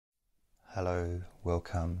Hello,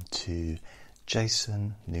 welcome to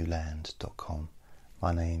jasonnewland.com.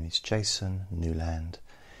 My name is Jason Newland.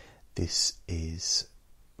 This is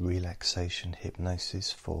relaxation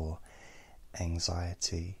hypnosis for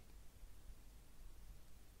anxiety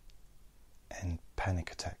and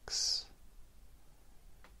panic attacks.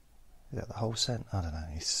 Is that the whole sentence? I don't know.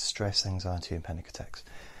 It's stress, anxiety and panic attacks.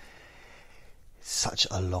 It's such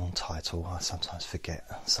a long title, I sometimes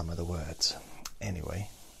forget some of the words. Anyway,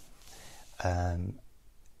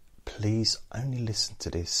 please only listen to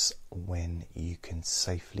this when you can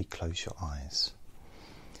safely close your eyes.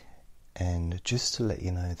 And just to let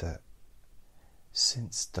you know that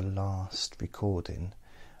since the last recording,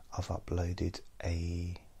 I've uploaded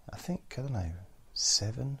I don't know,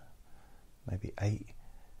 7, maybe 8,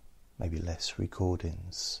 maybe less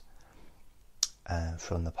recordings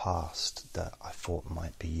from the past that I thought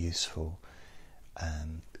might be useful,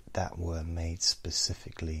 that were made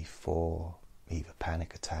specifically for either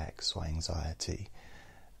panic attacks or anxiety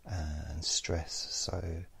and stress.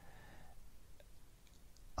 So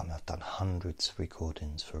I've done hundreds of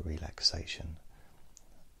recordings for relaxation,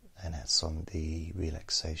 and that's on the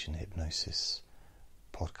Relaxation Hypnosis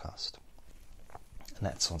podcast, and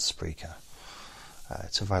that's on Spreaker.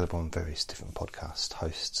 It's available on various different podcast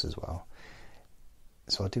hosts as well.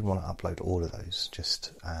 So I did want to upload all of those,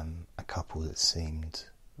 just a couple that seemed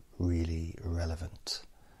really relevant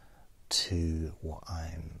to what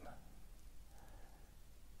I'm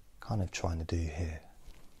kind of trying to do here.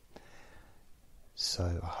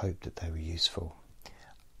 So I hope that they were useful.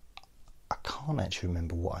 I can't actually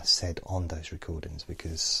remember what I said on those recordings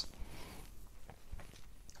because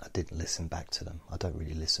I didn't listen back to them. I don't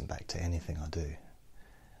really listen back to anything I do.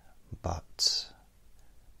 But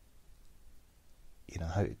you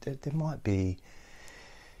know, there might be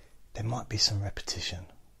some repetition,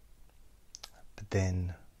 but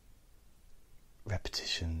then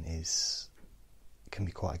repetition can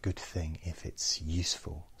be quite a good thing if it's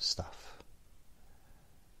useful stuff.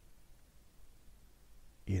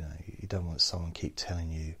 You know, you don't want someone keep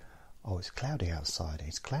telling you, "Oh, it's cloudy outside.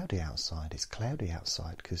 It's cloudy outside. It's cloudy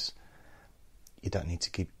outside," because you don't need to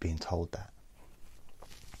keep being told that.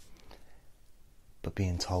 But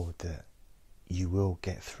being told that you will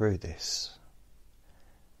get through this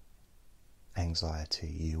anxiety,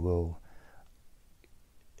 you will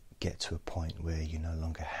get to a point where you no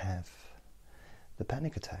longer have the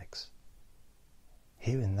panic attacks.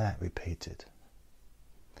 Hearing that repeated,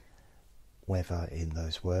 whether in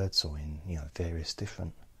those words or in various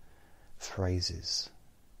different phrases,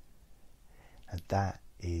 and that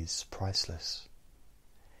is priceless.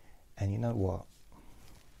 And you know what?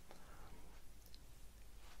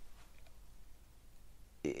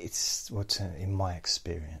 It's what's in my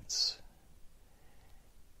experience,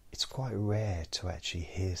 it's quite rare to actually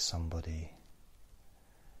hear somebody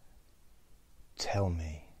tell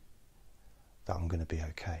me that I'm going to be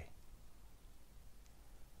okay.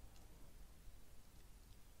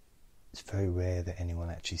 It's very rare that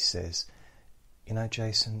anyone actually says, "You know,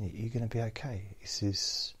 Jason, you're going to be okay. This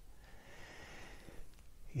is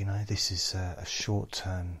a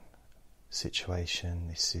short-term situation.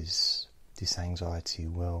 This anxiety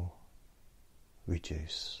will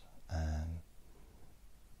reduce.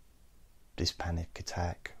 This panic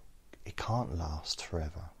attack, it can't last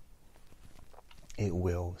forever. It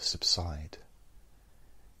will subside,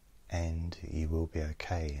 and you will be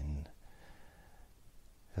okay. And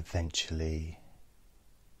eventually,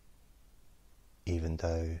 even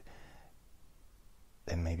though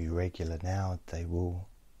they may be regular now, they will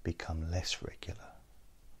become less regular.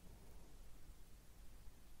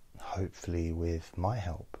 Hopefully with my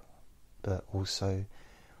help, but also,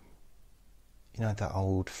 that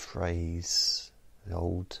old phrase,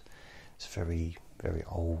 it's very, very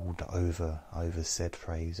old, over said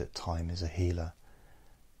phrase, that time is a healer.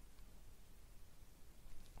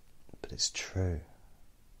 But it's true.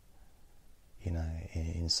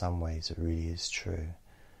 In some ways it really is true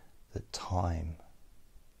that time,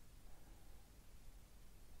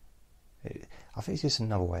 I think it's just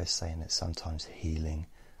another way of saying that sometimes healing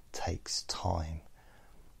takes time.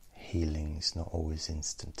 Healing's not always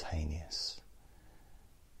instantaneous.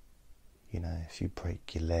 If you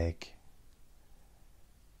break your leg,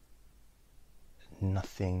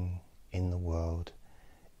 nothing in the world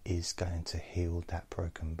is going to heal that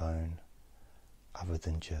broken bone other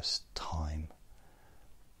than just time.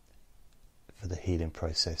 For the healing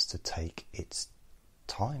process to take its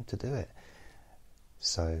time to do it.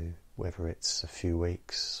 So whether it's a few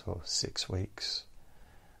weeks or 6 weeks,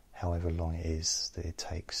 however long it is that it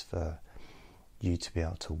takes for you to be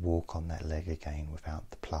able to walk on that leg again without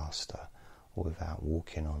the plaster, or without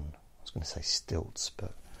walking on was going to say stilts,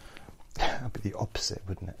 but that'd be the opposite,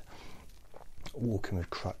 wouldn't it? Walking with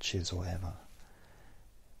crutches or whatever.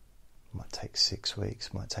 It might take 6 weeks,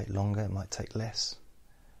 it might take longer, it might take less.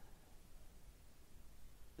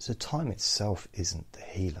 So time itself isn't the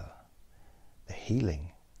healer. The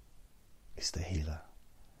healing is the healer.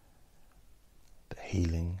 But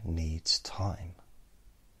healing needs time.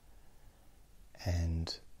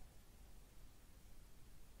 And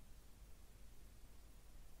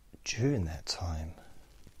during that time,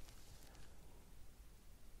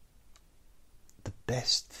 the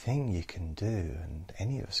best thing you can do, and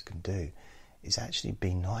any of us can do, is actually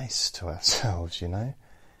be nice to ourselves, you know?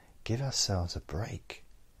 Give ourselves a break.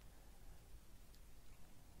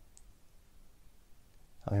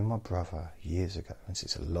 I mean, my brother, years ago, and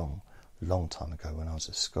it's a long time ago when I was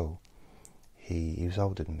at school, he was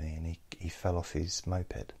older than me, and he fell off his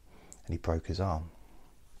moped and he broke his arm.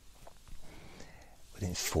 He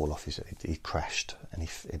didn't fall off, he crashed and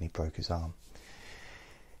he broke his arm.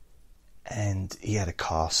 And he had a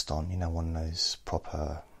cast on, you know, one of those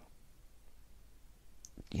proper,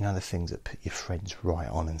 you know, the things that put your friends right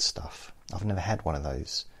on and stuff. I've never had one of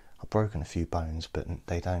those. I've broken a few bones, but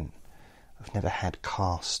I've never had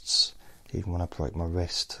casts. Even when I broke my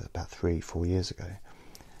wrist about 3-4 years ago,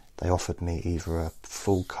 they offered me either a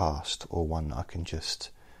full cast or one that I can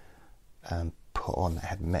just put on that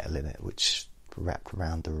had metal in it, which wrapped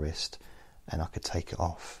around the wrist, and I could take it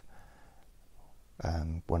off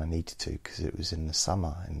when I needed to, because it was in the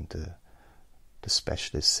summer, and the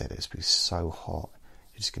specialist said it's because so hot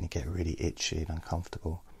you're just going to get really itchy and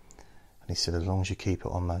uncomfortable. And he said as long as you keep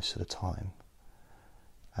it on most of the time,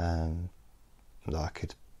 that I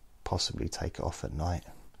could possibly take it off at night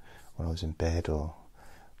when I was in bed, or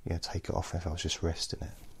take it off if I was just resting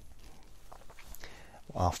it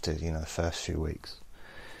after the first few weeks.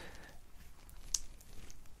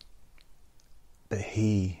 But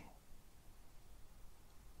he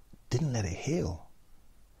didn't let it heal.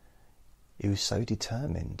 He was so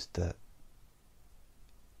determined that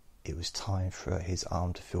it was time for his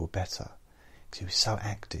arm to feel better, because he was so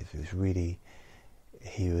active.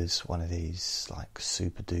 He was one of these like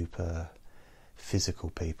super duper physical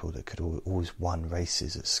people that could always won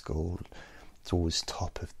races at school. It's always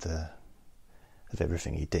top of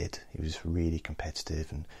everything he did. He was really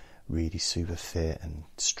competitive and really super fit and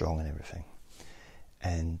strong and everything.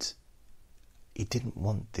 And he didn't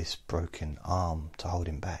want this broken arm to hold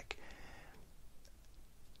him back.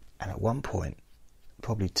 And at one point,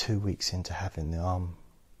 probably 2 weeks into having the arm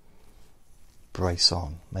brace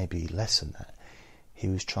on, maybe less than that, he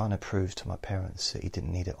was trying to prove to my parents that he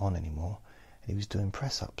didn't need it on anymore, and he was doing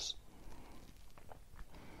press-ups.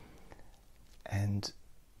 And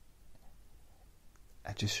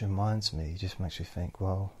it just reminds me, it just makes me think,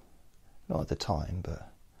 well, not at the time, but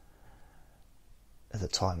at the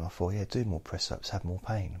time I thought, yeah, do more press-ups, have more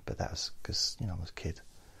pain. But that was because, I was a kid.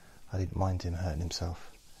 I didn't mind him hurting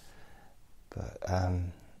himself. But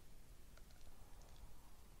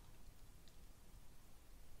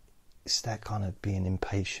it's that kind of being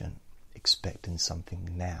impatient, expecting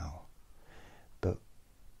something now. But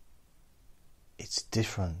it's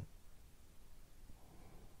different.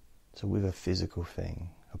 So with a physical thing,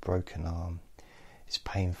 a broken arm, it's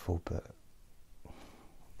painful, but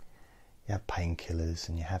you have painkillers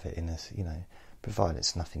and you have it in provided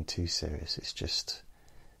it's nothing too serious, it's just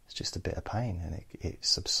a bit of pain, and it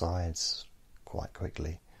subsides quite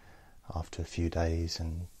quickly after a few days,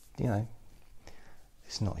 and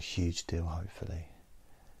it's not a huge deal, hopefully.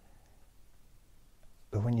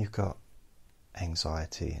 But when you've got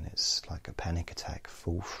anxiety and it's like a panic attack,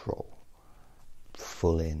 full throttle,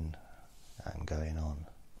 full in and going on,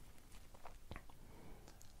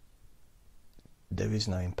 there is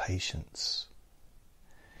no impatience,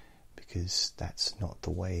 because that's not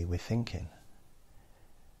the way we're thinking.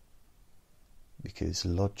 Because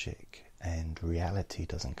logic and reality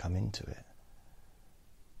doesn't come into it.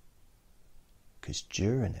 Because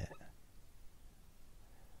during it,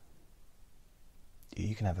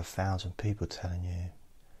 you can have 1,000 people telling you,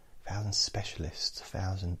 1,000 specialists,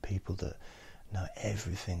 1,000 people that know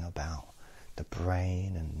everything about the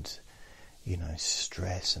brain and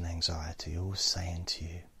stress and anxiety, all saying to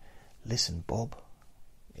you, listen, Bob,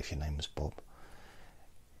 if your name was Bob,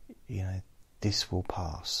 this will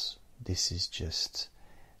pass. This is just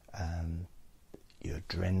your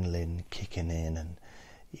adrenaline kicking in, and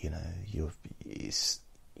you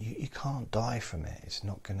can't die from it. It's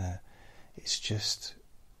not gonna. It's just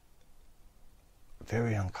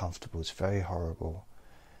very uncomfortable. It's very horrible.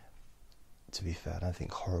 To be fair, I don't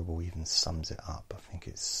think horrible even sums it up. I think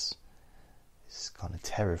it's kind of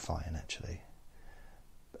terrifying, actually.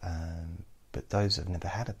 But those that have never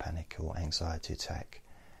had a panic or anxiety attack,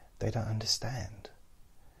 they don't understand.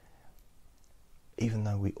 Even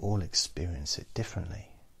though we all experience it differently.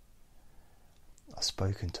 I've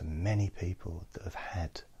spoken to many people that have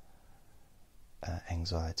had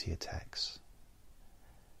anxiety attacks.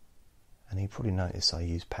 And you probably notice I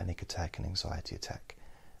use panic attack and anxiety attack.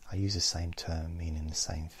 I use the same term meaning the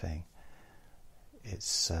same thing. I've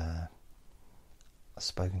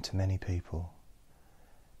spoken to many people,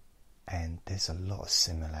 and there's a lot of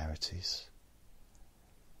similarities.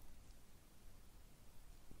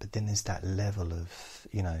 But then there's that level of,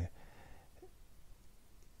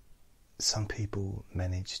 some people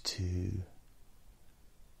manage to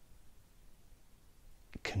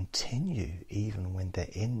continue even when they're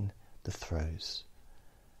in the throes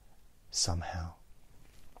somehow.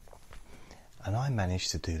 And I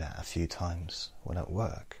managed to do that a few times when at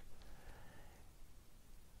work,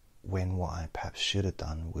 when what I perhaps should have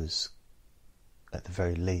done was, at the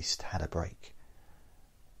very least, had a break,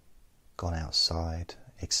 gone outside,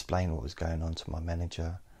 explained what was going on to my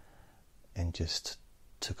manager, and just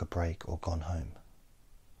took a break or gone home.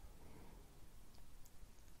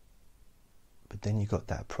 But then you got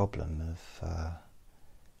that problem of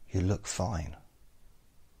you look fine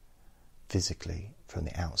physically from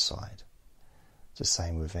the outside. It's the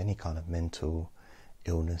same with any kind of mental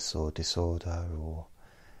illness or disorder or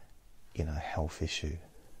health issue,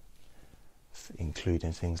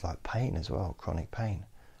 including things like pain as well, chronic pain.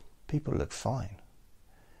 People look fine.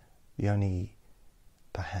 The only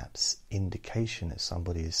perhaps indication that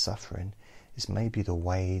somebody is suffering is maybe the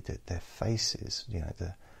way that their face is,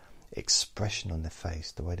 the expression on their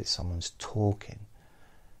face, the way that someone's talking.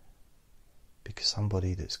 Because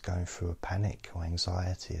somebody that's going through a panic or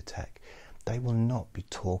anxiety attack, they will not be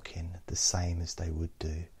talking the same as they would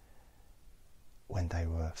do when they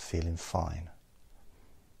were feeling fine.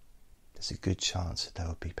 There's a good chance that they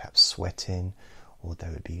would be perhaps sweating, or they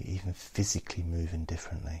would be even physically moving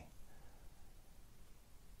differently.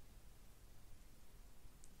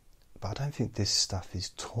 But I don't think this stuff is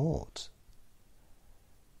taught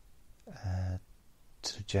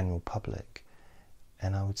to the general public.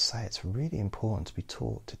 And I would say it's really important to be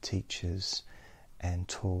taught to teachers and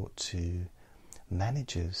taught to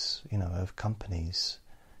managers, of companies,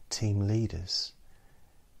 team leaders.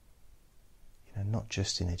 Not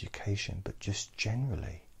just in education, but just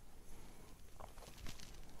generally.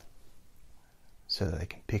 So that they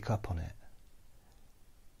can pick up on it.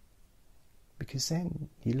 Because then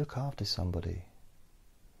you look after somebody.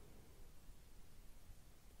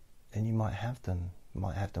 Then you might have them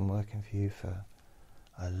working for you for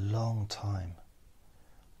a long time.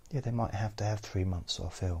 Yeah, they might have to have 3 months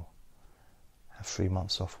off ill, have 3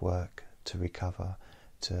 months off work to recover,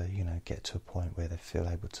 to get to a point where they feel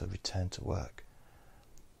able to return to work.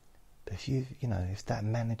 But if that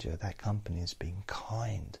manager, that company is being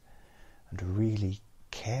kind and really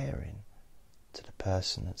caring to the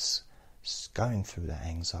person that's going through that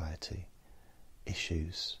anxiety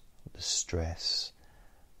issues, the stress,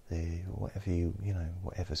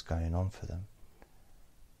 whatever's going on for them,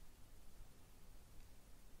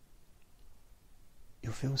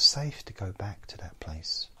 you'll feel safe to go back to that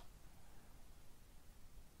place.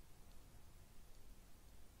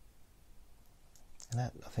 And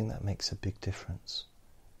I think that makes a big difference.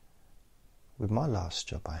 With my last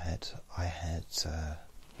job I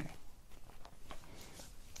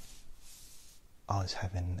was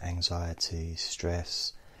having anxiety,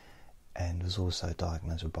 stress, and was also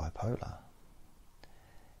diagnosed with bipolar.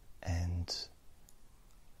 And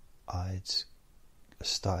I'd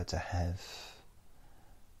started to have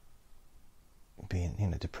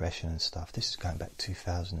depression and stuff. This is going back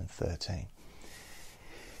 2013.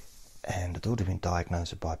 And I'd already been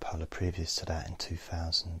diagnosed with bipolar previous to that in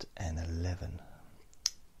 2011.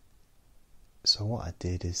 So what I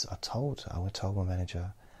did is I told my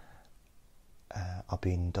manager, I've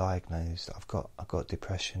been diagnosed, I've got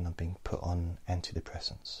depression, I've been put on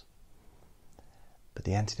antidepressants. But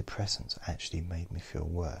the antidepressants actually made me feel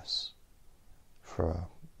worse for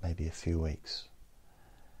maybe a few weeks.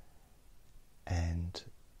 And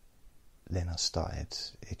then I started,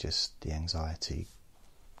 the anxiety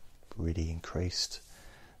really increased.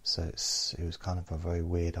 So it was kind of a very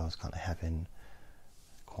weird, I was kind of having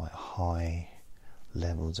quite high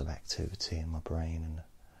levels of activity in my brain, and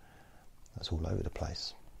that's all over the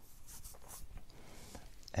place.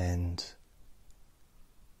 And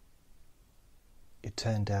it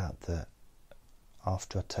turned out that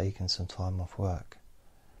after I'd taken some time off work,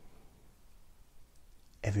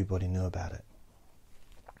 everybody knew about it.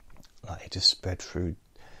 Like, it just spread through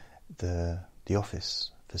the office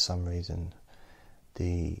for some reason.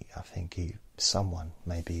 someone,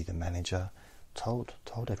 maybe the manager, told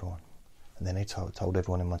everyone, and then they told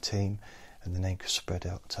everyone in my team, and then they spread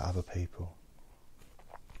out to other people.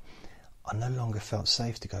 I no longer felt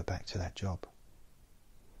safe to go back to that job.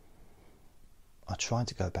 I tried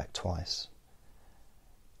to go back twice,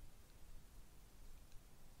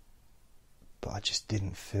 but I just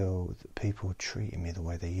didn't feel that people were treating me the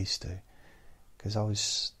way they used to, because I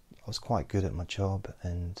was quite good at my job,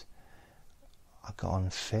 and I got on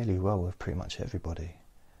fairly well with pretty much everybody.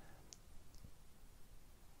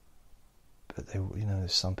 But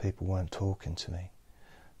some people weren't talking to me.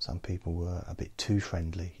 Some people were a bit too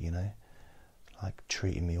friendly, like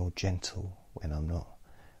treating me all gentle when I'm not.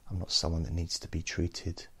 I'm not someone that needs to be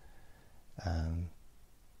treated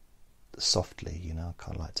softly, I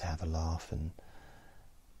kind of like to have a laugh, and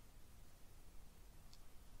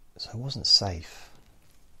so I wasn't safe.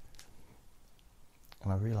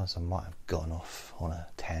 And I realised I might have gone off on a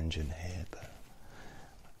tangent here, but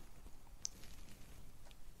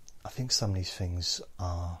I think some of these things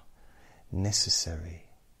are necessary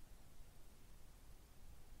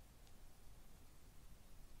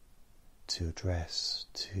to address,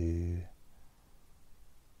 to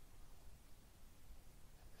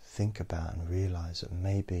think about and realise that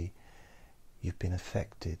maybe you've been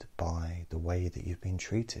affected by the way that you've been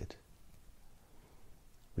treated,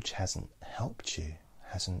 which hasn't helped you,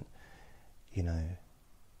 hasn't,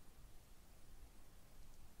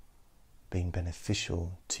 been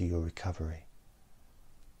beneficial to your recovery,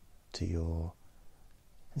 and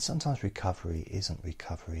sometimes recovery isn't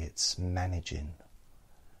recovery, it's managing.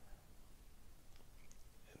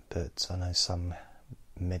 But I know some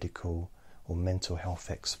medical or mental health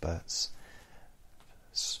experts,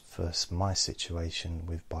 for my situation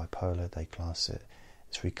with bipolar, they class it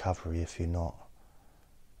as recovery if you're not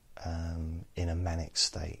in a manic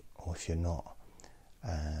state, or if you're not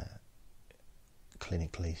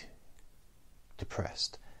clinically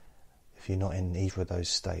depressed. If you're not in either of those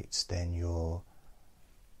states, then you're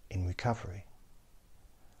in recovery.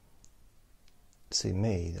 See,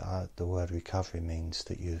 the word recovery means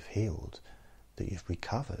that you've healed, that you've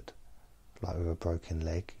recovered. Like with a broken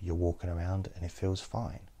leg, you're walking around and it feels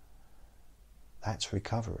fine. That's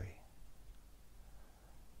recovery.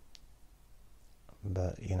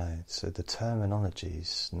 But, so the terminology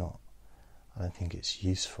is not, I don't think it's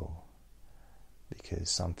useful, because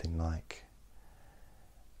something like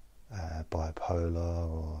bipolar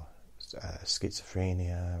or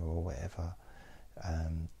schizophrenia or whatever,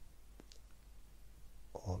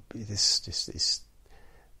 or this,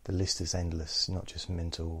 the list is endless, not just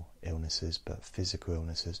mental illnesses but physical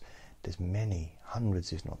illnesses. There's many,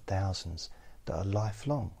 hundreds if not thousands, that are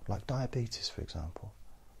lifelong, like diabetes, for example.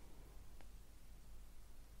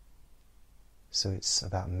 So it's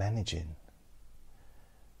about managing.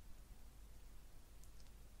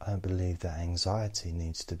 I don't believe that anxiety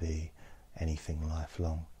needs to be anything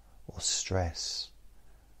lifelong, or stress,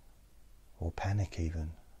 or panic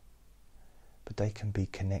even. But they can be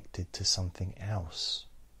connected to something else.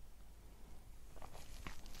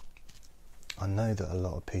 I know that a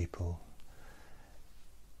lot of people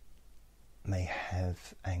may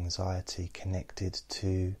have anxiety connected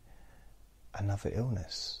to another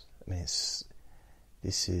illness. I mean,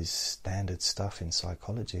 this is standard stuff in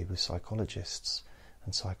psychology with psychologists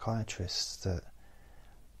and psychiatrists, that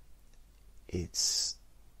it's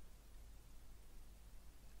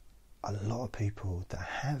a lot of people that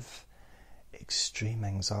have extreme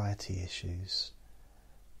anxiety issues.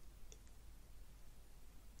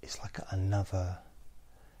 It's like another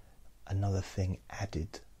thing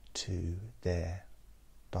added to their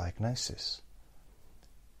diagnosis.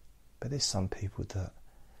 But there's some people that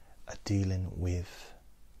are dealing with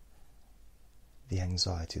the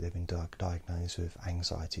anxiety. They've been diagnosed with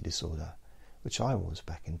anxiety disorder, which I was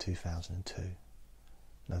back in 2002,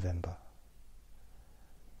 November.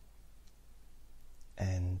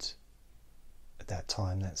 And at that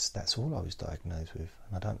time, that's all I was diagnosed with.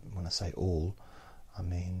 And I don't, when I say all, I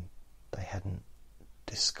mean they hadn't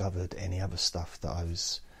discovered any other stuff that I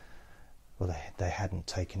was, well, they hadn't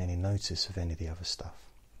taken any notice of any of the other stuff.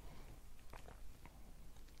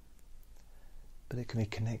 But it can be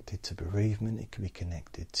connected to bereavement, it can be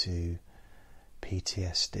connected to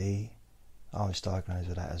PTSD. I was diagnosed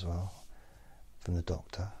with that as well from the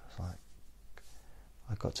doctor. It's like,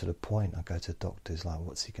 I got to the point, I go to doctors like,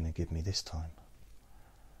 what's he going to give me this time?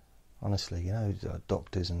 Honestly,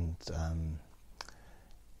 doctors and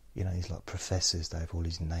these like professors, they have all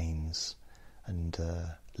these names and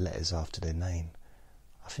letters after their name.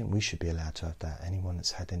 I think we should be allowed to have that. Anyone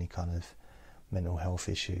that's had any kind of mental health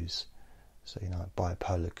issues. So,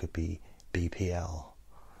 bipolar could be BPL,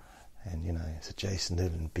 and you know, it's a Jason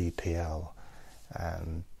Newland BPL.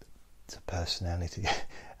 It's a personality,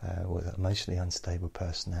 with emotionally unstable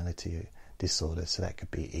personality disorder, so that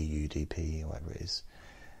could be EUDP or whatever it is.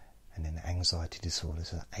 And then anxiety disorder,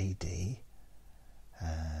 so AD.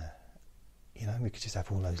 You know, we could just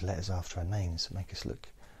have all those letters after our names to make us look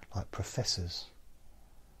like professors.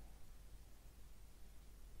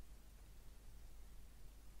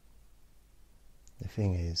 The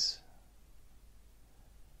thing is,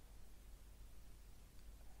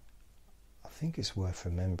 I think it's worth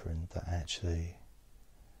remembering that actually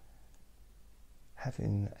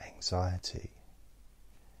having anxiety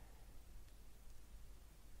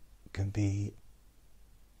can be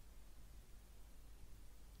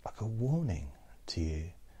like a warning to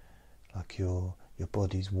you, like your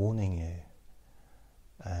body's warning you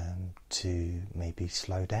to maybe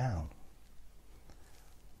slow down.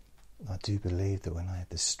 I do believe that when I had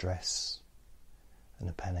the stress and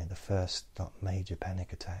the panic, the first major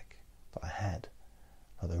panic attack that I had,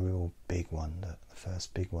 like the real big one, the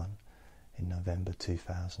first big one in November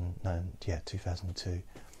 2002,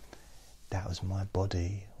 that was my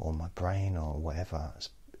body or my brain or whatever's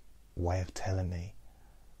way of telling me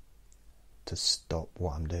to stop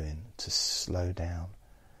what I'm doing, to slow down,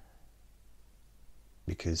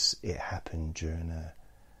 because it happened during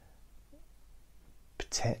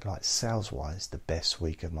like sales-wise, the best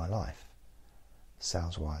week of my life.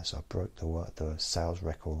 Sales-wise, I broke the sales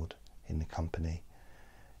record in the company,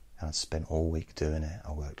 and I spent all week doing it.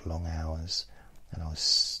 I worked long hours, and I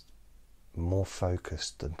was more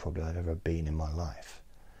focused than probably I've ever been in my life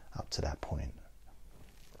up to that point.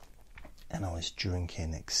 And I was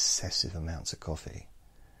drinking excessive amounts of coffee,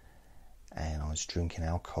 and I was drinking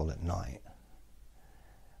alcohol at night.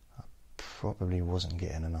 I probably wasn't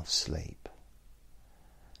getting enough sleep,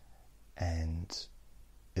 and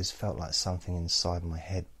it felt like something inside my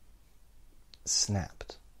head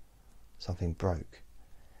snapped, something broke.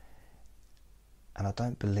 And I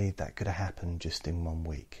don't believe that could have happened just in 1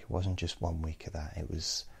 week. It wasn't just 1 week of that.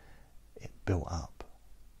 It built up.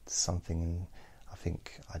 Something, I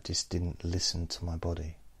think I just didn't listen to my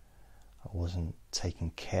body. I wasn't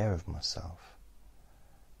taking care of myself.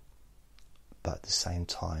 But at the same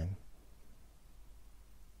time,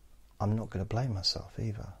 I'm not going to blame myself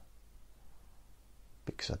either,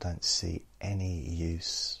 because I don't see any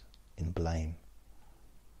use in blame.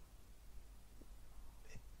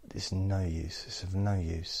 There's no use. It's of no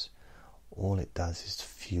use. All it does is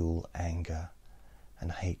fuel anger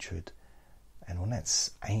and hatred. And when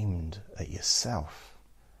that's aimed at yourself,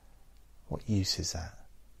 what use is that?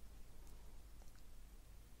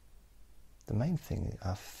 The main thing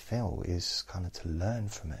I feel is kind of to learn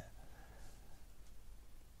from it.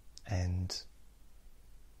 And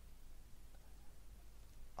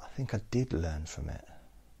I think I did learn from it,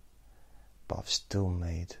 but I've still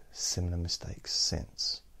made similar mistakes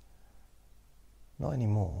since. Not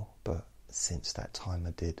anymore, but since that time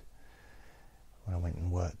I did, when I went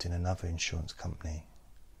and worked in another insurance company.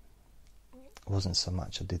 It wasn't so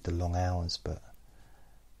much I did the long hours, but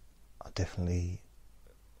I definitely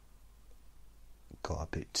got a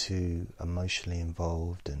bit too emotionally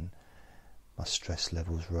involved, and my stress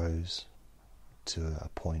levels rose to a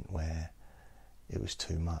point where it was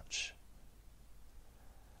too much.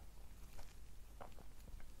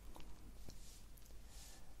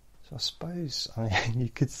 So I suppose, I mean, you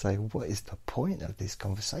could say, what is the point of this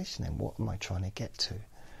conversation and what am I trying to get to?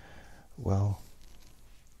 Well,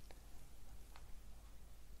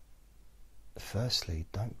 firstly,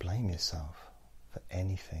 don't blame yourself for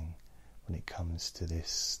anything when it comes to this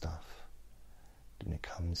stuff, when it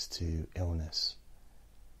comes to illness.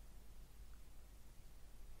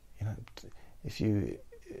 You know,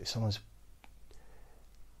 if someone's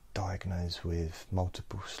diagnosed with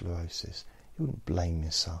multiple sclerosis, you wouldn't blame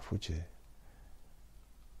yourself, would you?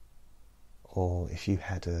 Or if you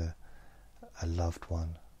had a loved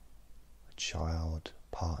one, a child,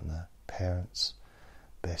 partner, parents,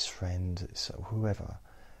 best friend, so whoever,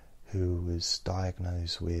 who was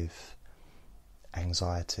diagnosed with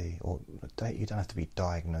anxiety, or you don't have to be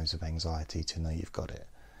diagnosed with anxiety to know you've got it.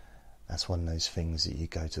 That's one of those things that you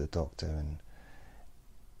go to the doctor and,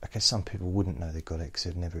 okay, some people wouldn't know they've got it because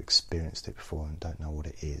they've never experienced it before and don't know what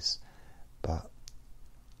it is. But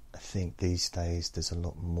I think these days there's a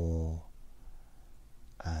lot more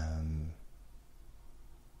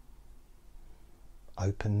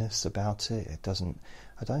openness about it.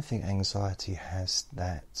 I don't think anxiety has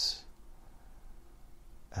that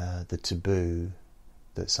the taboo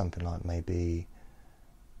that something like maybe,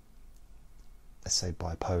 let's say,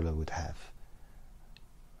 bipolar would have.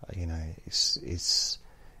 You know, it's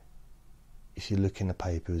if you look in the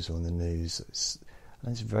papers or in the news, it's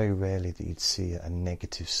very rarely that you'd see a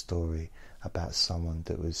negative story about someone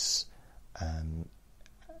that was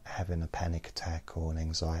having a panic attack or an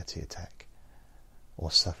anxiety attack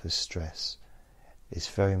or suffers stress. It's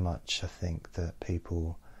very much, I think, that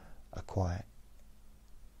people are quite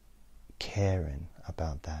caring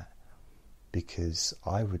about that, because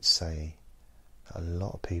I would say a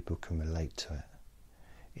lot of people can relate to it,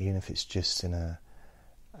 even if it's just in a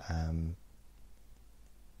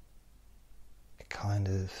kind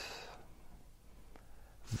of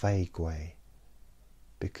vague way,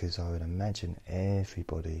 because I would imagine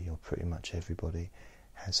everybody, or pretty much everybody,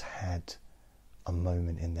 has had a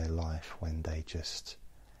moment in their life when they just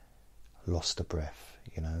lost a breath,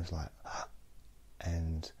 you know, it's like,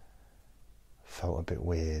 and felt a bit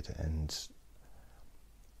weird, and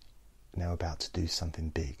now about to do something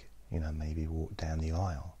big, you know, maybe walk down the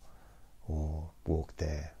aisle or walk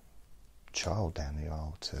their child down the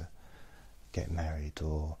aisle to get married,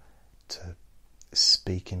 or to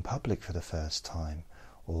speak in public for the first time,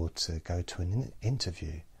 or to go to an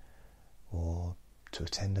interview, or to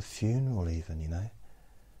attend a funeral even, you know.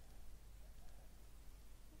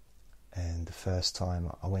 And the first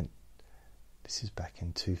time I went, this is back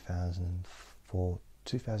in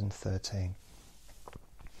 2013,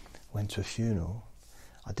 went to a funeral.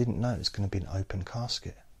 I didn't know it was going to be an open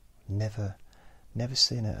casket. Never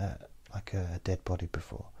seen like a dead body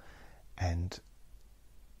before. And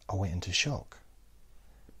I went into shock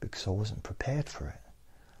because I wasn't prepared for it.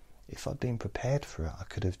 If I'd been prepared for it, I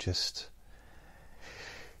could have just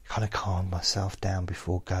kind of calmed myself down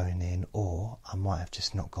before going in, or I might have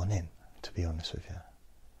just not gone in, to be honest with you.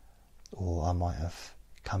 Or I might have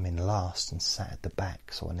come in last and sat at the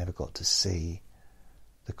back, so I never got to see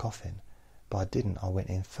the coffin. But I didn't. I went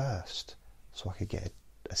in first so I could get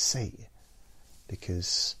a seat,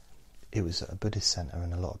 because it was at a Buddhist centre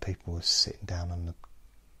and a lot of people were sitting down on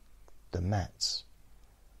the mats,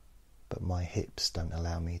 but my hips don't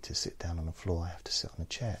allow me to sit down on the floor. I have to sit on a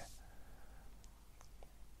chair.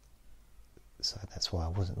 So that's why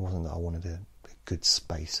it wasn't that I wanted a good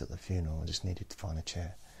space at the funeral. I just needed to find a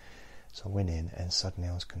chair. So I went in, and suddenly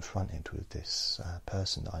I was confronted with this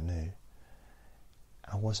person that I knew.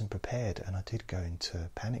 I wasn't prepared, and I did go into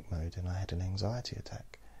panic mode, and I had an anxiety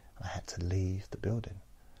attack. I had to leave the building.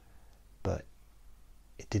 But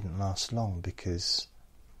it didn't last long, because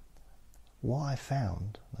what I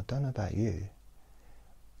found, I don't know about you,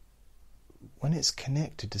 when it's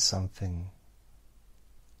connected to something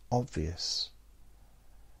obvious,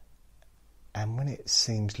 and when it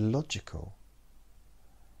seems logical,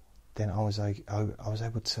 then I was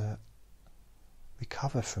able to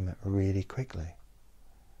recover from it really quickly.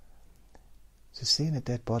 So seeing a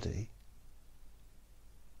dead body,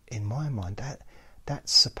 in my mind,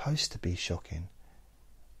 that's supposed to be shocking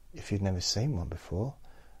if you've never seen one before.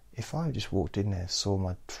 If I just walked in there, saw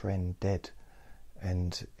my friend dead,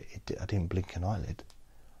 and I didn't blink an eyelid,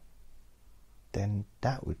 then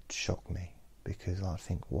that would shock me, because I'd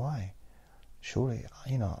think, why? Surely,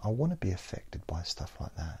 you know, I want to be affected by stuff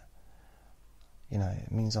like that. You know,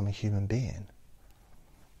 it means I'm a human being.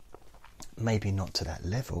 Maybe not to that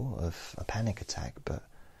level of a panic attack, but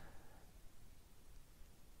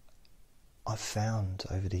I've found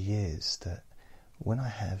over the years that when I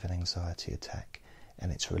have an anxiety attack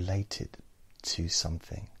and it's related to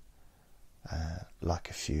something, like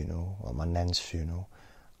a funeral, or my nan's funeral,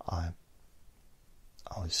 it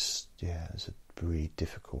was really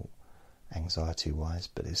difficult anxiety-wise,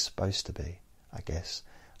 but it's supposed to be, I guess.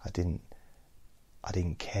 I didn't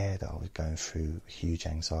care that I was going through huge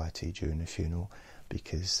anxiety during the funeral,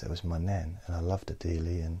 because it was my nan and I loved her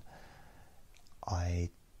dearly, and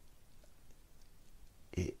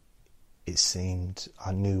it seemed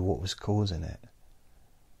I knew what was causing it.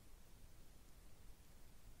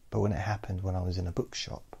 But when it happened when I was in a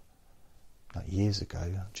bookshop, like years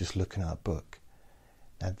ago, just looking at a book,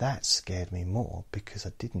 now that scared me more, because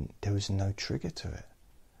there was no trigger to it.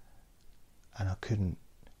 And I couldn't,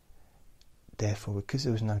 therefore, because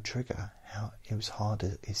there was no trigger, it was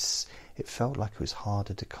harder, it felt like it was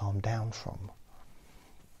harder to calm down from.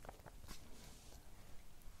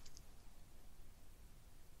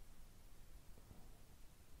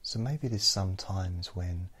 So maybe there's some times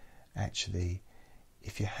when actually,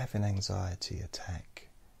 if you have an anxiety attack,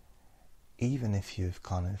 even if you've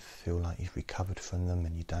kind of feel like you've recovered from them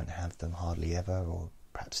and you don't have them hardly ever, or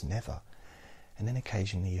perhaps never, and then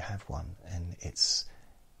occasionally you have one, and it's,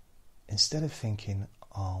 instead of thinking,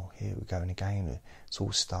 oh, here we're going again, it's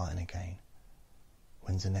all starting again,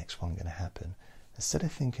 when's the next one going to happen? Instead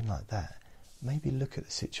of thinking like that, maybe look at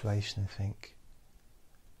the situation and think,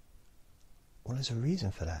 Well, there's a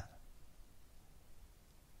reason for that.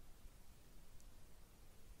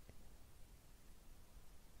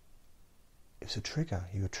 It was a trigger.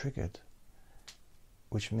 You were triggered,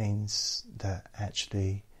 which means that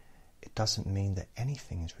actually it doesn't mean that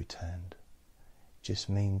anything is returned. It just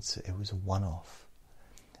means that it was a one-off.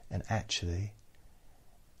 And actually,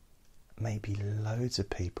 maybe loads of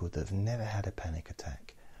people that have never had a panic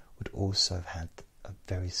attack would also have had a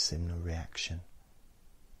very similar reaction.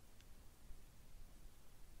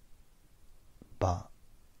 But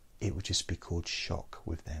it would just be called shock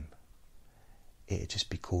with them. It would just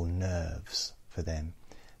be called nerves for them.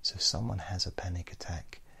 So if someone has a panic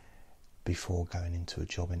attack before going into a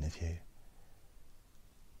job interview,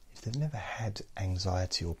 if they've never had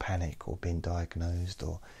anxiety or panic or been diagnosed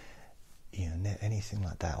or anything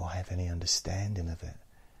like that, or have any understanding of it,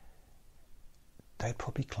 they'd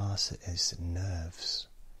probably class it as nerves.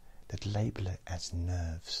 They'd label it as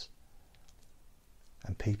nerves.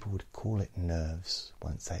 And people would call it nerves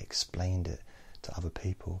once they explained it to other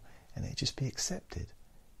people, and it'd just be accepted.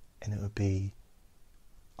 And it would be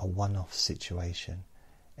a one-off situation,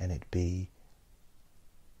 and it'd be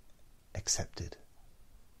accepted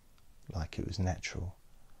like it was natural.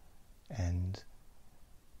 And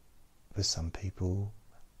for some people,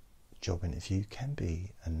 job interview can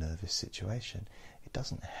be a nervous situation. It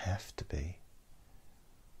doesn't have to be,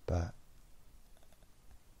 but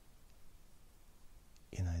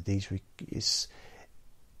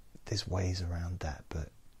there's ways around that. But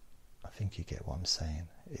I think you get what I'm saying.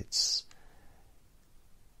 It's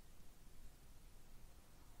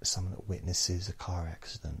someone that witnesses a car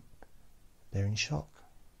accident, they're in shock,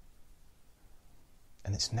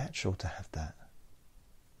 and it's natural to have that.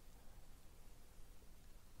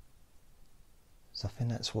 So I think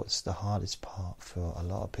that's what's the hardest part for a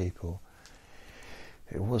lot of people.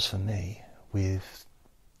 It was for me with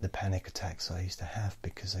the panic attacks I used to have,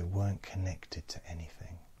 because they weren't connected to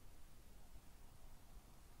anything.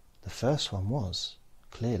 The first one was,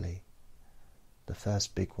 clearly, the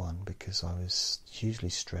first big one, because I was hugely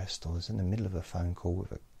stressed. I was in the middle of a phone call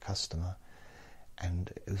with a customer, and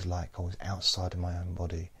it was like I was outside of my own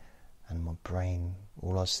body, and my brain,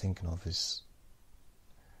 all I was thinking of is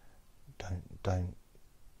don't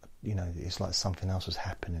it's like something else was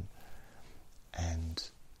happening,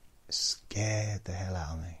 and it scared the hell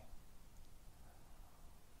out of me.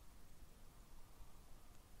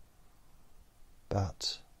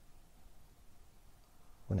 But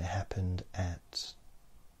when it happened at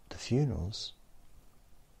the funerals,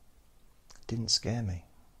 it didn't scare me.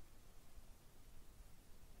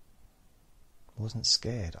 I wasn't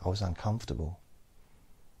scared. I was uncomfortable.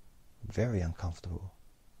 Very uncomfortable.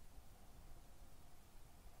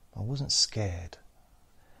 I wasn't scared.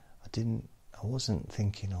 I wasn't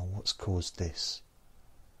thinking, oh, what's caused this?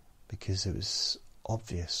 Because it was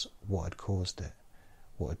obvious what had caused it,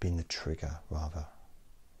 what had been the trigger, rather.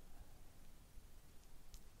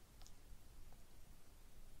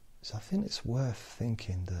 So I think it's worth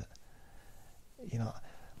thinking that,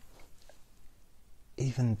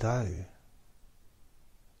 even though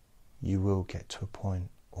you will get to a point,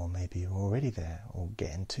 or maybe you're already there, or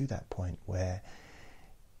getting to that point where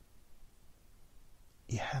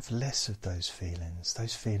you have less of those feelings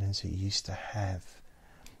that you used to have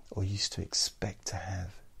or used to expect to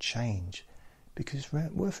have change. Because it's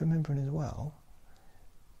worth remembering as well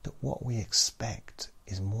that what we expect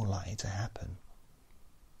is more likely to happen.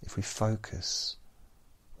 If we focus,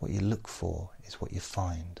 what you look for is what you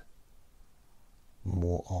find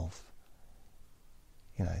more of.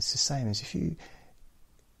 It's the same as if you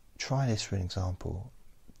try this for an example.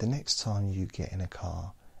 The next time you get in a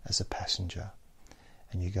car as a passenger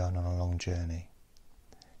and you're going on a long journey,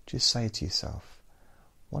 just say to yourself,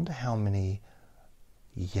 wonder how many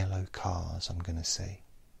yellow cars I'm going to see.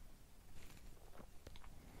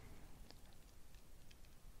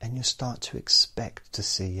 And you'll start to expect to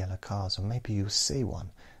see yellow cars, or maybe you'll see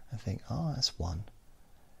one and think, oh, that's one.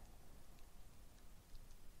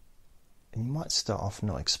 And you might start off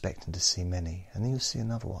not expecting to see many, and then you'll see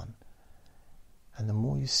another one. And the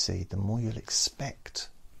more you see, the more you'll expect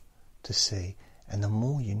to see, and the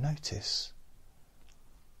more you notice.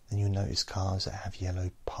 Then you'll notice cars that have yellow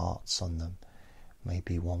parts on them,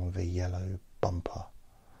 maybe one with a yellow bumper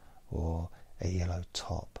or a yellow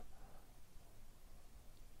top,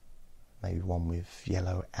 maybe one with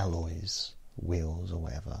yellow alloys, wheels or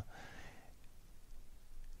whatever.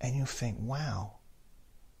 And you'll think, wow,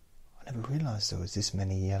 I never realised there was this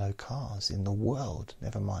many yellow cars in the world,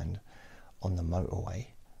 never mind on the motorway.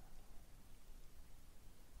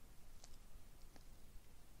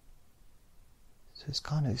 So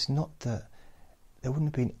it's not that there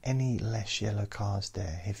wouldn't have been any less yellow cars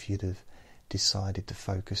there if you'd have decided to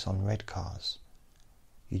focus on red cars.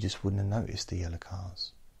 You just wouldn't have noticed the yellow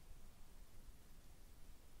cars.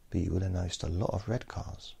 But you would have noticed a lot of red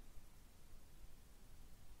cars.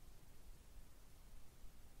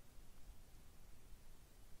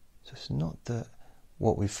 So it's not that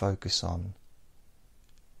what we focus on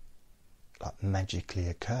like magically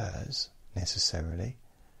occurs necessarily.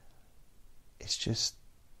 It's just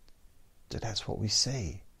that that's what we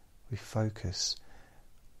see. We focus.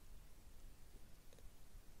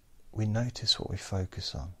 We notice what we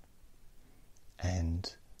focus on.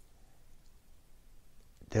 And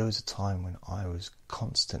there was a time when I was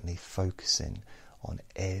constantly focusing on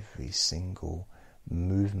every single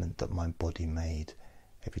movement that my body made.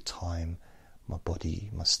 Every time my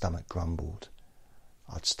stomach grumbled,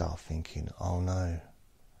 I'd start thinking, oh no,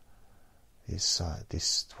 this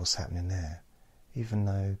what's happening there. Even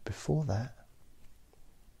though before that,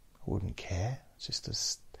 I wouldn't care. It's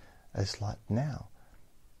just as like now.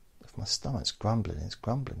 If my stomach's grumbling, it's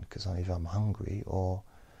grumbling because either I'm hungry or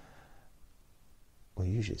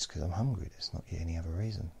usually it's because I'm hungry. There's not any other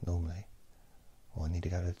reason normally. Or I need to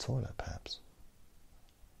go to the toilet perhaps.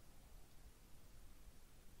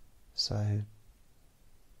 So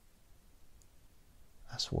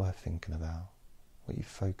that's worth thinking about. What you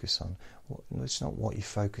focus on. It's not what you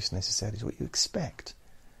focus necessarily, it's what you expect.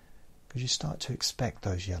 Because you start to expect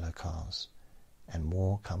those yellow cars and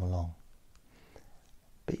more come along.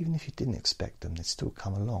 But even if you didn't expect them, they'd still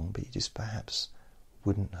come along, but you just perhaps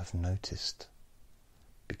wouldn't have noticed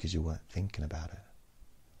because you weren't thinking about it.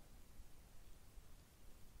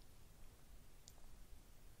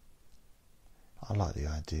 I like the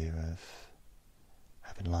idea of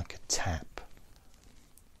having like a tap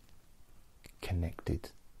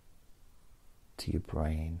connected to your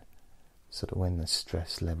brain so that when the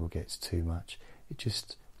stress level gets too much, it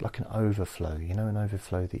just like an overflow, you know, an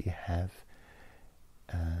overflow that you have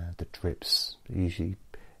that drips. Usually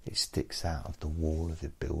it sticks out of the wall of the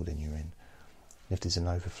building you're in. If there's an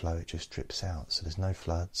overflow, it just drips out, so there's no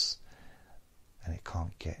floods and it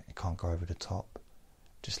can't go over the top.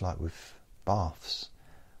 Just like with baths,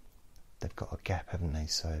 they've got a gap, haven't they,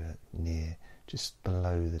 so near just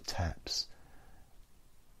below the taps,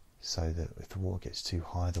 so that if the water gets too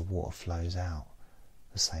high, the water flows out.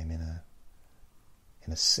 The same in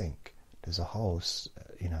a sink. There's a hole,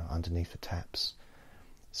 you know, underneath the taps,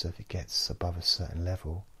 so if it gets above a certain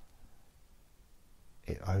level,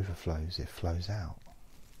 it overflows, it flows out.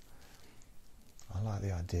 I like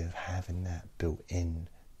the idea of having that built in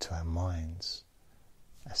to our minds.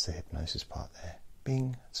 That's the hypnosis part there.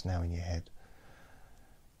 Bing, it's now in your head.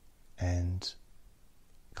 And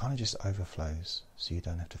kind of just overflows, so you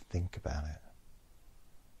don't have to think about it.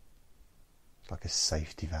 It's like a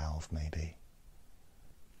safety valve, maybe.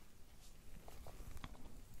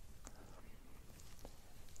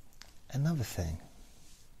 Another thing,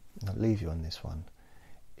 and I'll leave you on this one,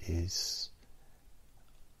 is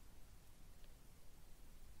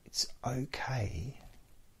it's okay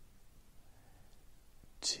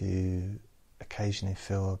to occasionally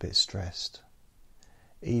feel a bit stressed,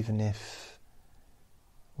 even if,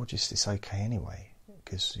 well, just it's okay anyway,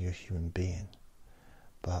 because you're a human being.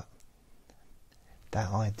 But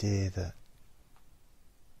that idea that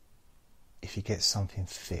if you get something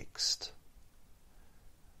fixed,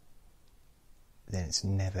 then it's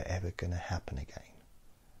never ever going to happen again,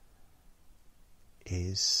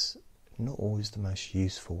 is not always the most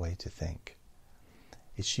useful way to think.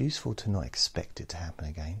 It's useful to not expect it to happen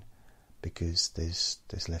again, because there's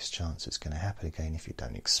less chance it's going to happen again if you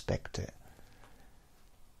don't expect it.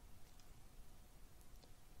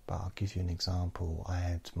 But I'll give you an example.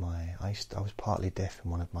 I was partly deaf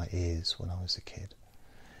in one of my ears when I was a kid,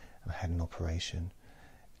 and I had an operation,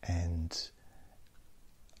 and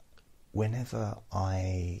whenever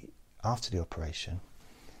after the operation,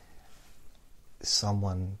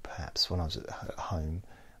 someone, perhaps when I was at home,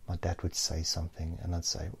 my dad would say something and I'd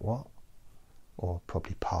say, what? Or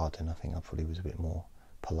probably pardon. I think I probably was a bit more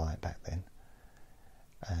polite back then.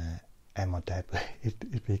 And my dad,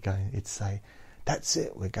 he'd say, that's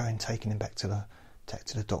it, we're taking him back to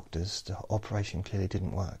the doctors. The operation clearly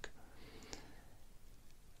didn't work.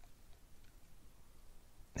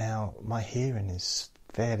 Now, my hearing is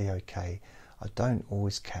fairly okay. I don't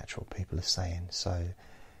always catch what people are saying, so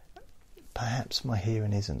perhaps my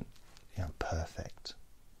hearing isn't, perfect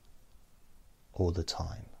all the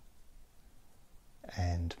time,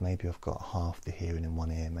 and maybe I've got half the hearing in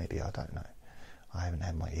one ear, maybe, I don't know. I haven't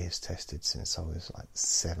had my ears tested since I was like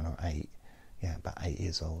 7 or 8, about 8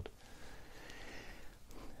 years old.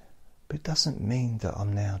 But it doesn't mean that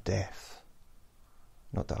I'm now deaf.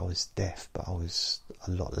 Not that I was deaf, but I was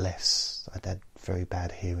a lot less. I'd had very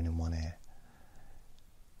bad hearing in one ear.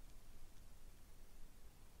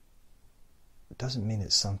 It doesn't mean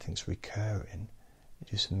that something's recurring. It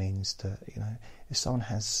just means that, if someone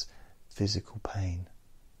has physical pain,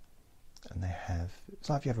 and it's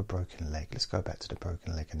like if you have a broken leg. Let's go back to the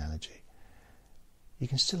broken leg analogy. You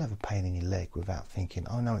can still have a pain in your leg without thinking,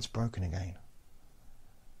 oh no, it's broken again.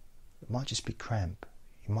 It might just be cramp.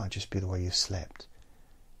 It might just be the way you slept.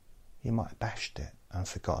 You might have bashed it and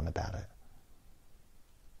forgotten about it.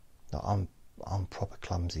 Now, I'm proper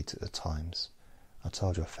clumsy at the times. I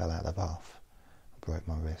told you I fell out of the bath. I broke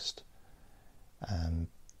my wrist.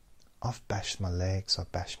 I've bashed my legs,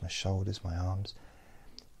 I've bashed my shoulders, my arms,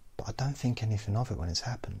 but I don't think anything of it when it's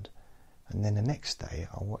happened. And then the next day,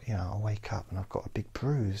 I wake up and I've got a big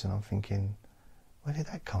bruise, and I'm thinking, where did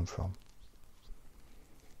that come from?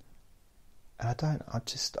 And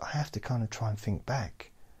I have to kind of try and think back,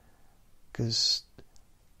 because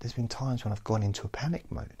there's been times when I've gone into a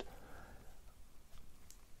panic mode,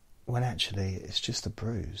 when actually it's just a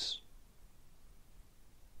bruise.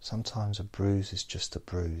 Sometimes a bruise is just a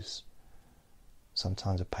bruise.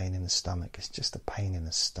 Sometimes a pain in the stomach is just a pain in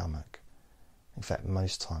the stomach. In fact,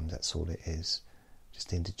 most times that's all it is.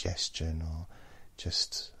 Just indigestion or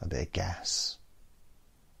just a bit of gas.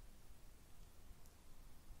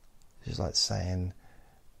 It's like saying,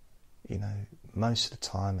 most of the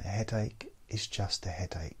time a headache is just a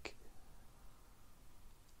headache.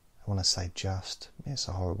 I want to say just. It's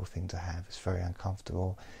a horrible thing to have. It's very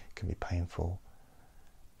uncomfortable. It can be painful.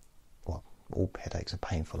 Well, all headaches are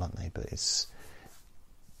painful, aren't they? But it's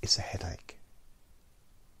a headache.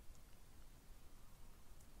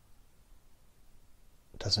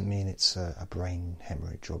 It doesn't mean it's a brain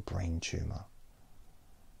hemorrhage or brain tumour.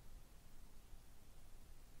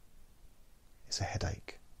 It's a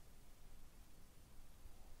headache.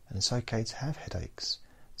 And it's okay to have headaches.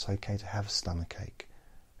 It's okay to have a stomach ache.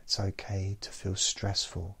 It's okay to feel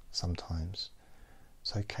stressful sometimes.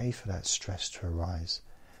 It's okay for that stress to arise.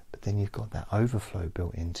 But then you've got that overflow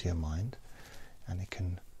built into your mind, and it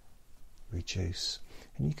can reduce.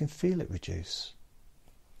 And you can feel it reduce.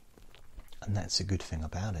 And that's a good thing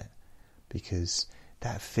about it, because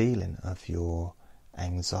that feeling of your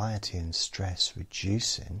anxiety and stress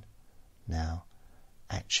reducing now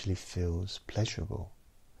actually feels pleasurable.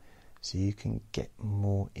 So you can get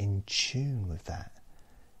more in tune with that.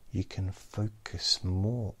 You can focus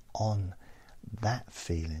more on that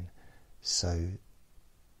feeling, so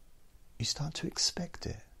you start to expect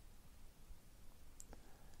it.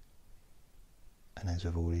 And as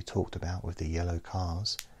we've already talked about with the yellow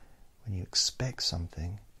cars, when you expect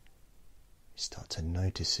something, you start to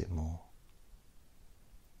notice it more.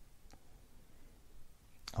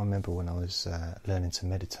 I remember when I was learning to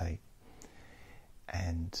meditate,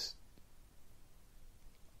 and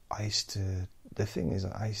I used to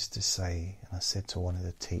say, and I said to one of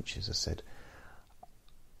the teachers, I said,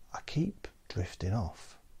 I keep drifting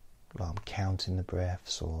off. Like I'm counting the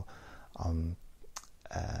breaths, or I'm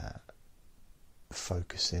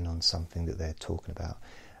focusing on something that they're talking about,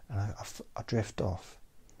 and I drift off.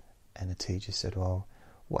 And the teacher said, well,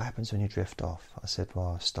 what happens when you drift off? I said,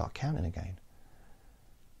 well, I start counting again.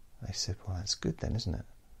 They said, well, that's good then, isn't it?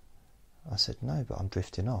 I said, no, but I'm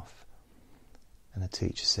drifting off. And the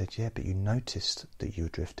teacher said, yeah, but you noticed that you were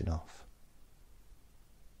drifting off.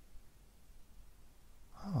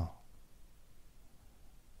 Oh,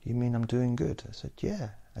 you mean I'm doing good? I said, yeah,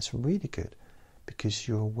 that's really good, because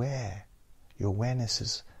you're aware. Your awareness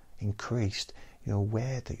has increased. You're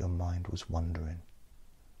aware that your mind was wandering.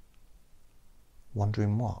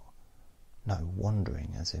 Wandering what? No,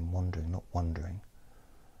 wandering, as in wandering, not wondering.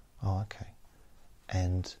 Oh, okay.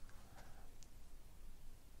 And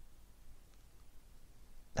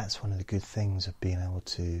that's one of the good things of being able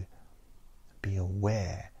to be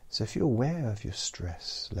aware. So if you're aware of your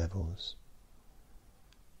stress levels,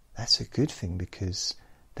 that's a good thing, because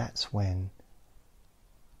that's when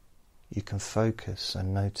you can focus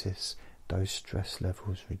and notice those stress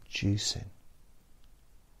levels reducing,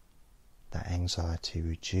 that anxiety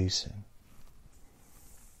reducing,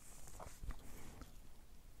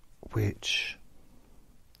 which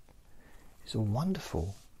is a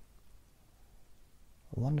wonderful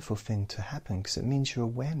thing to happen, because it means your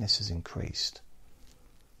awareness has increased.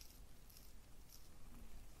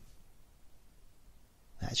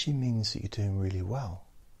 It actually means that you're doing really well.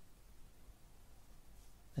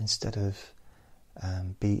 Instead of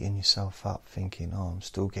beating yourself up thinking, oh, I'm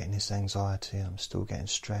still getting this anxiety, I'm still getting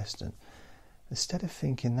stressed, and instead of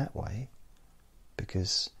thinking that way,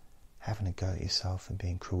 because having a go at yourself and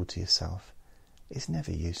being cruel to yourself is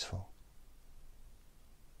never useful.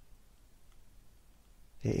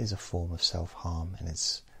 It is a form of self-harm, and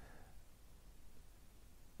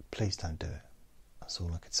please don't do it. That's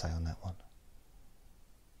all I could say on that one.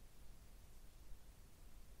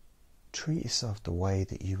 Treat yourself the way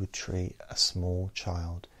that you would treat a small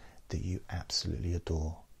child that you absolutely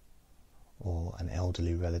adore, or an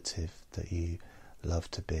elderly relative that you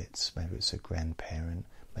love to bits. Maybe it's a grandparent,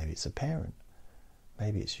 maybe it's a parent,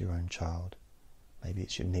 maybe it's your own child, maybe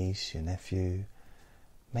it's your niece, your nephew,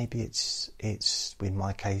 maybe it's in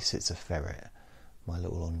my case it's a ferret, my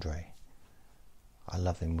little Andre. I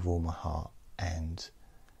love him with all my heart, and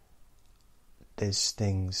there's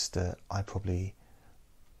things that I probably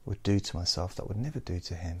would do to myself that I would never do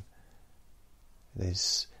to him.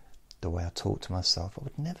 There's the way I talk to myself. I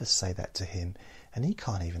would never say that to him, and he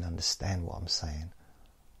can't even understand what I'm saying.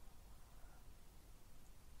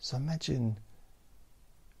 So imagine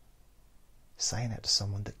saying that to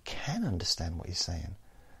someone that can understand what you're saying,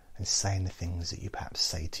 and saying the things that you perhaps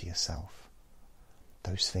say to yourself.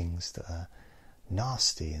 Those things that are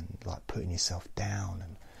nasty and like putting yourself down.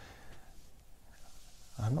 And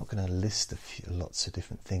I'm not going to list lots of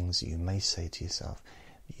different things that you may say to yourself.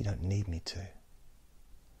 You don't need me to.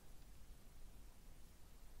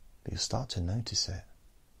 But you'll start to notice it.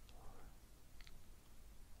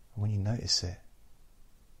 And when you notice it,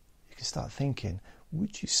 you can start thinking,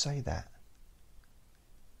 would you say that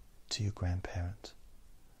to your grandparent?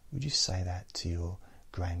 Would you say that to your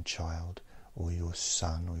grandchild, or your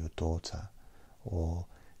son or your daughter, or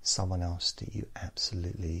someone else that you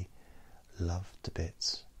absolutely love to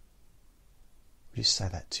bits? Would you say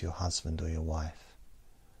that to your husband or your wife?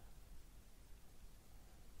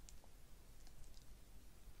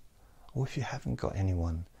 Or if you haven't got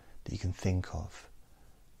anyone that you can think of,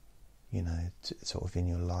 sort of in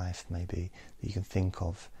your life maybe, that you can think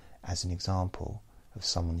of as an example of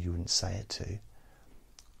someone you wouldn't say it to,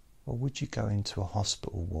 or would you go into a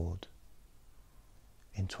hospital ward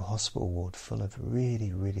full of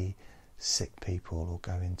really, really sick people, or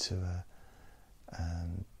go into I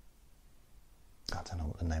don't know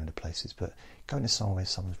what the name of the place is, but go into somewhere where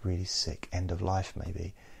someone's really sick, end of life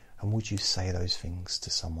maybe, and would you say those things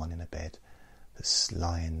to someone in a bed that's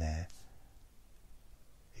lying there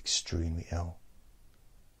extremely ill?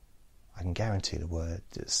 I can guarantee the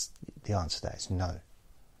answer to that is no.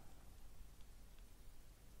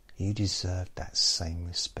 You deserve that same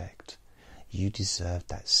respect. You deserve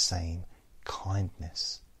that same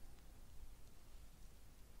kindness,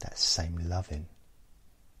 that same loving.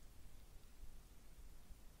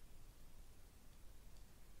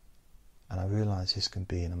 And I realise this can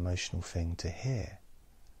be an emotional thing to hear,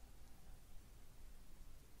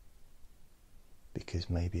 because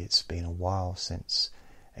maybe it's been a while since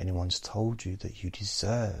anyone's told you that you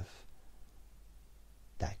deserve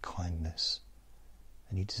that kindness,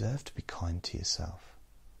 and you deserve to be kind to yourself.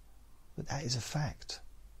 But that is a fact.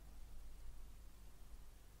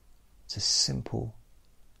 It's a simple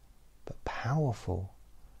but powerful,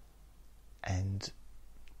 and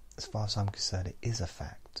as far as I'm concerned, it is a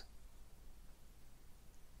fact.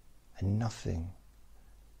 And nothing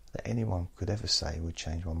that anyone could ever say would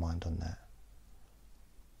change my mind on that.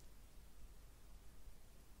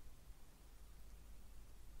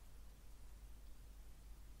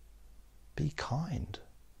 Be kind.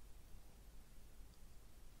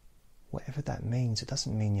 Whatever that means, it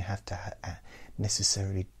doesn't mean you have to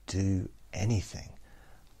necessarily do anything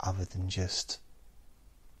other than just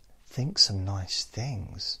think some nice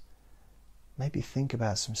things. Maybe think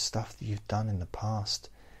about some stuff that you've done in the past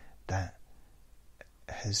that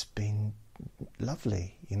has been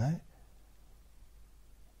lovely,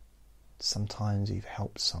 Sometimes you've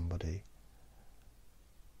helped somebody.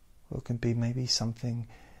 Or it can be maybe something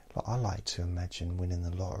like, I like to imagine winning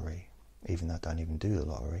the lottery, even though I don't even do the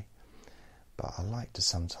lottery. But I like to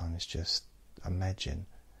sometimes just imagine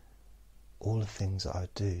all the things that I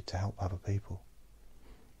would do to help other people.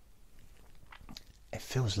 It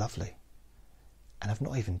feels lovely. And I've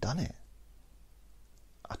not even done it.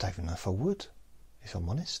 I don't even know if I would, if I'm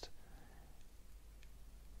honest.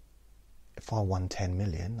 If I won 10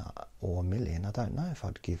 million or 1 million, I don't know if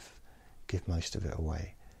I'd give most of it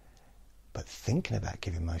away. But thinking about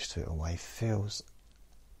giving most of it away feels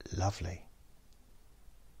lovely.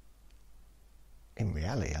 In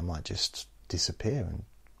reality, I might just disappear and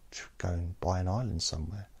go and buy an island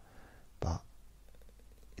somewhere. But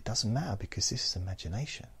it doesn't matter, because this is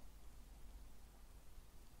imagination.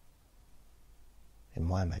 In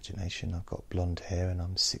my imagination, I've got blonde hair and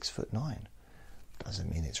I'm 6'9". Doesn't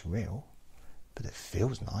mean it's real, but it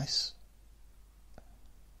feels nice.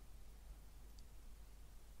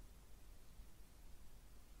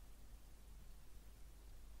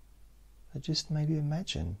 So just maybe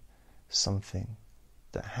imagine something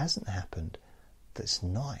that hasn't happened that's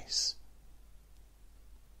nice.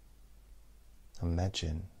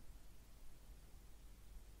 Imagine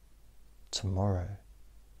tomorrow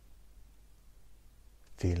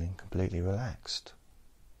feeling completely relaxed.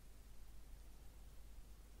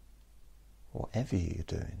 Whatever you're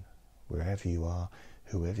doing, wherever you are,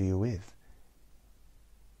 whoever you're with.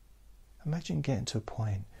 Imagine getting to a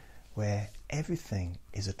point where everything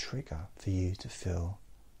is a trigger for you to feel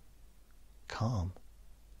calm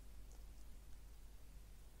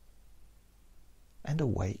and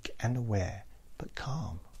awake and aware, but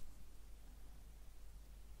calm.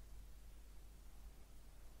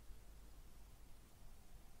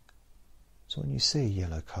 So when you see a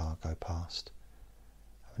yellow car go past,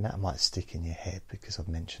 and that might stick in your head because I've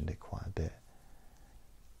mentioned it quite a bit,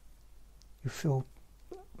 you feel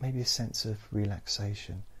maybe a sense of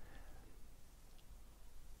relaxation.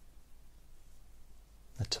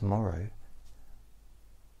 Now tomorrow,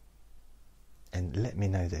 and let me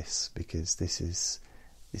know this, because this is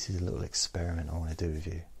a little experiment I want to do with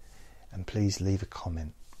you, and please leave a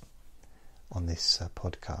comment on this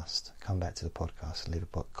podcast. Come back to the podcast and leave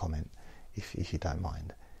a comment if you don't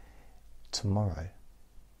mind. Tomorrow,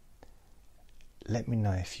 let me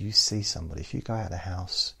know if you see somebody, if you go out of the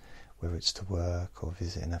house, whether it's to work or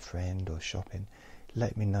visiting a friend or shopping,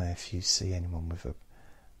 let me know if you see anyone with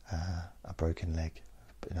a broken leg,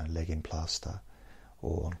 leg in plaster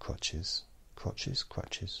or on crutches,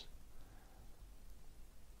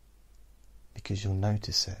 because you'll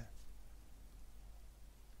notice it.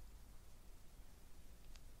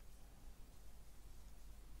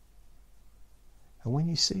 And when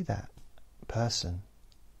you see that person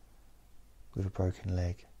with a broken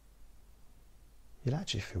leg, you'll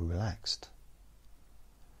actually feel relaxed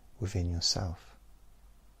within yourself.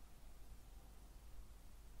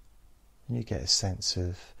 And you get a sense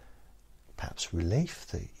of perhaps relief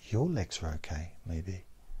that your legs are okay, maybe.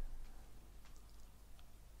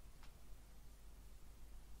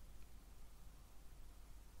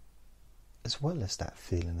 As well as that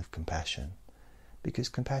feeling of compassion, because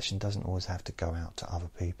compassion doesn't always have to go out to other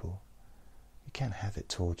people. You can have it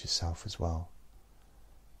towards yourself as well.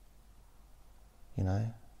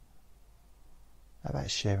 How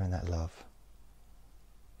about sharing that love?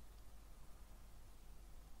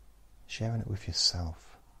 Sharing it with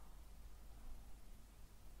yourself.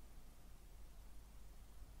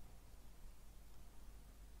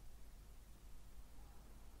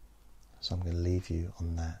 So I'm going to leave you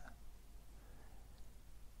on that.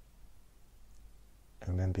 And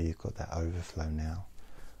remember, you've got that overflow now.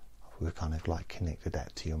 We've kind of like connected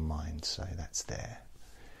that to your mind, so that's there.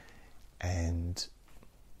 And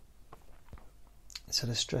so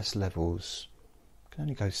the stress levels can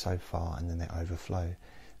only go so far, and then they overflow.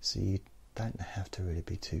 So you don't have to really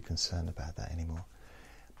be too concerned about that anymore.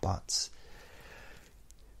 But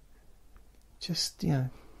just,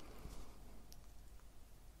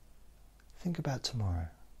 think about tomorrow.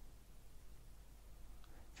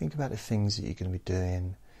 Think about the things that you're going to be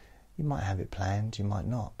doing. You might have it planned, you might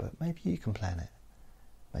not, but maybe you can plan it.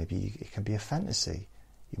 Maybe it can be a fantasy.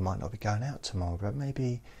 You might not be going out tomorrow, but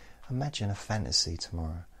maybe imagine a fantasy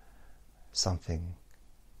tomorrow. Something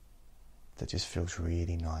that just feels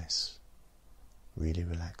really nice, really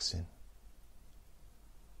relaxing.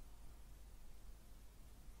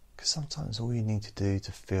 Because sometimes all you need to do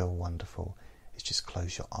to feel wonderful is just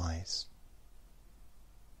close your eyes.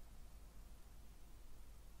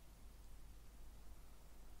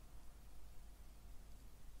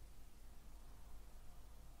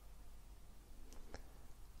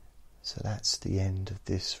 So that's the end of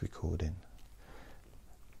this recording.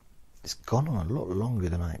 It's gone on a lot longer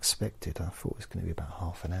than I expected. I thought it was going to be about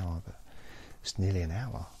half an hour, but it's nearly an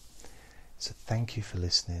hour. So thank you for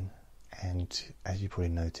listening. And as you probably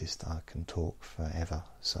noticed, I can talk forever.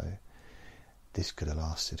 So this could have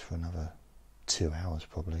lasted for another 2 hours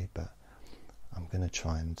probably, but I'm going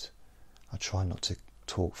to I'll try not to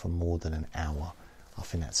talk for more than an hour. I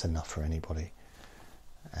think that's enough for anybody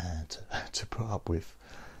to put up with.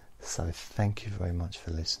 So thank you very much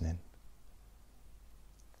for listening,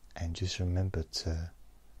 and just remember to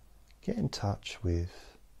get in touch with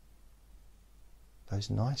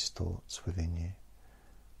those nice thoughts within you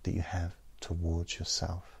that you have towards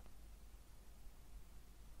yourself.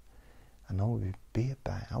 And I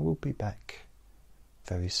will be back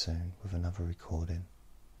very soon with another recording,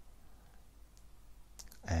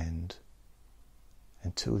 and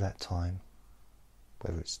until that time,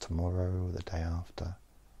 whether it's tomorrow or the day after,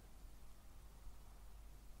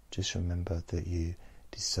 just remember that you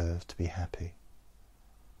deserve to be happy.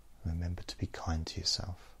 Remember to be kind to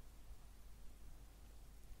yourself.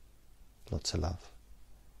 Lots of love.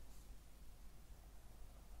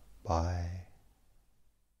 Bye.